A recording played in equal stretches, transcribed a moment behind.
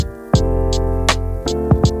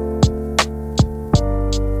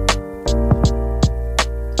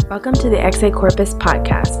Welcome to the Exe Corpus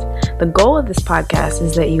podcast. The goal of this podcast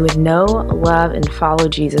is that you would know, love, and follow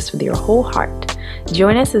Jesus with your whole heart.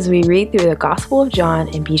 Join us as we read through the Gospel of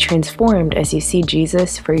John and be transformed as you see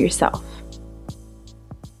Jesus for yourself.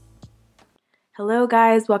 Hello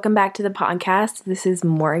guys, welcome back to the podcast. This is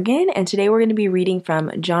Morgan, and today we're going to be reading from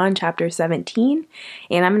John chapter 17,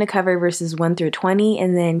 and I'm going to cover verses 1 through 20,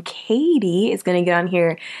 and then Katie is going to get on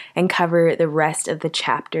here and cover the rest of the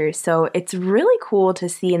chapter. So it's really cool to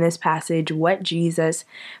see in this passage what Jesus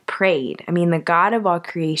prayed. I mean, the God of all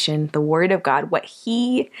creation, the Word of God, what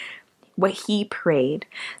he prayed.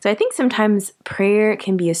 So I think sometimes prayer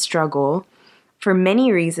can be a struggle for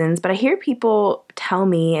many reasons, but I hear people tell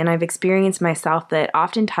me, and I've experienced myself, that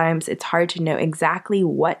oftentimes it's hard to know exactly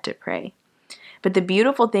what to pray. But the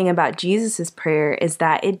beautiful thing about Jesus' prayer is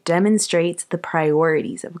that it demonstrates the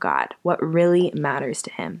priorities of God, what really matters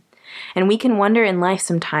to him. And we can wonder in life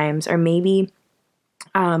sometimes, or maybe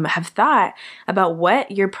have thought about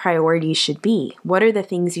what your priorities should be. What are the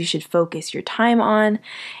things you should focus your time on?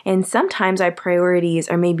 And sometimes our priorities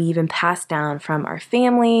are maybe even passed down from our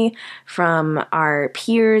family, from our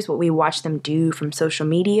peers, what we watch them do from social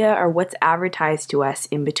media, or what's advertised to us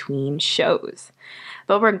in between shows.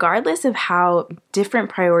 But regardless of how different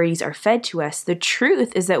priorities are fed to us, the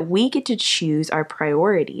truth is that we get to choose our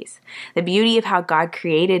priorities. The beauty of how God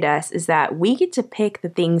created us is that we get to pick the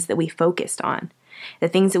things that we focused on, the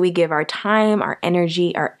things that we give our time, our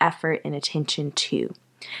energy, our effort, and attention to.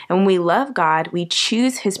 And when we love God, we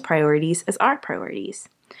choose his priorities as our priorities.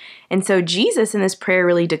 And so Jesus in this prayer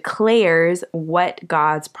really declares what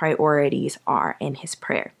God's priorities are in his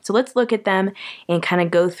prayer. So let's look at them and kind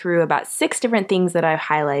of go through about 6 different things that I've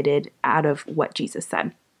highlighted out of what Jesus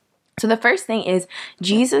said. So the first thing is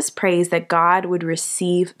Jesus prays that God would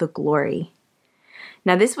receive the glory.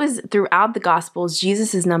 Now, this was throughout the Gospels,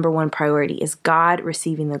 Jesus' number one priority is God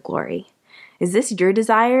receiving the glory. Is this your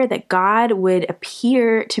desire, that God would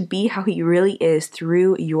appear to be how he really is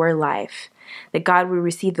through your life? That God would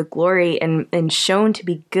receive the glory and shown to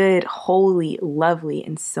be good, holy, lovely,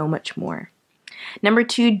 and so much more. Number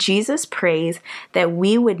 2, Jesus prays that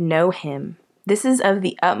we would know him. This is of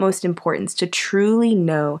the utmost importance, to truly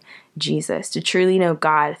know Jesus, to truly know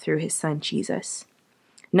God through his son Jesus.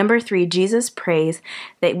 Number 3, Jesus prays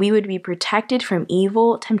that we would be protected from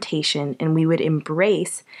evil temptation and we would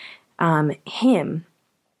embrace him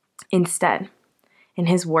instead in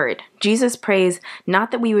his word. Jesus prays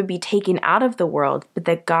not that we would be taken out of the world, but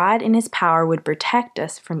that God in his power would protect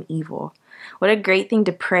us from evil. What a great thing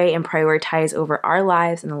to pray and prioritize over our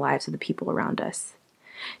lives and the lives of the people around us.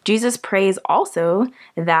 Jesus prays also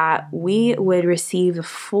that we would receive the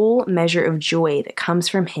full measure of joy that comes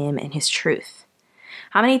from him and his truth.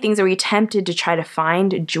 How many things are we tempted to try to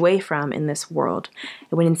find joy from in this world,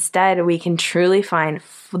 when instead we can truly find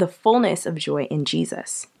the fullness of joy in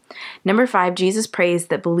Jesus? Number 5, Jesus prays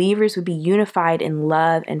that believers would be unified in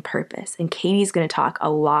love and purpose, and Katie's going to talk a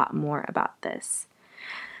lot more about this.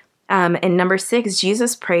 And number 6,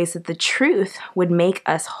 Jesus prays that the truth would make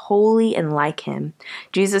us holy and like him.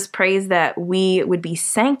 Jesus prays that we would be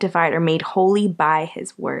sanctified or made holy by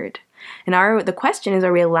his word. And the question is,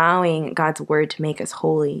 are we allowing God's word to make us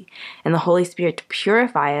holy and the Holy Spirit to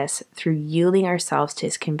purify us through yielding ourselves to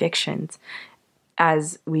his convictions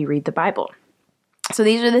as we read the Bible? So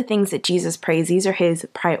these are the things that Jesus prays. These are his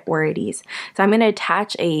priorities. So I'm going to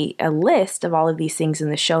attach a list of all of these things in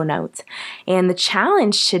the show notes. And the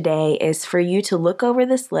challenge today is for you to look over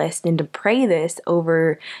this list and to pray this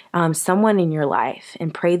over someone in your life,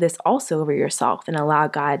 and pray this also over yourself, and allow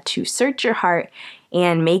God to search your heart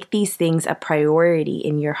and make these things a priority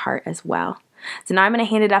in your heart as well. So now I'm going to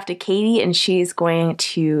hand it off to Katie, and she's going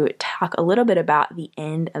to talk a little bit about the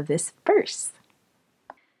end of this verse.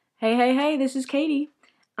 Hey, this is Katie.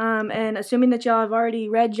 And assuming that y'all have already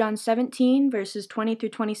read John 17, verses 20 through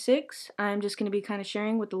 26, I'm just going to be kind of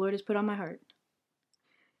sharing what the Lord has put on my heart.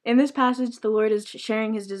 In this passage, the Lord is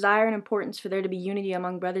sharing his desire and importance for there to be unity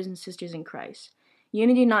among brothers and sisters in Christ.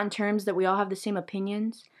 Unity not in terms that we all have the same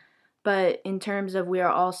opinions, but in terms of we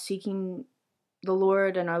are all seeking the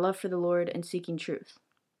Lord and our love for the Lord and seeking truth.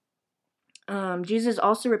 Jesus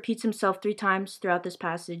also repeats himself 3 times throughout this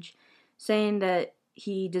passage, saying that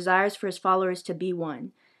he desires for his followers to be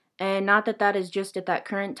one. And not that that is just at that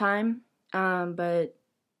current time, but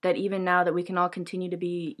that even now that we can all continue to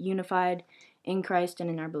be unified in Christ and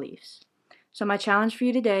in our beliefs. So my challenge for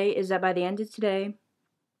you today is that by the end of today,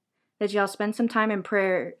 that y'all spend some time in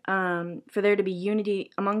prayer for there to be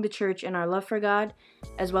unity among the church in our love for God,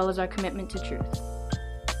 as well as our commitment to truth.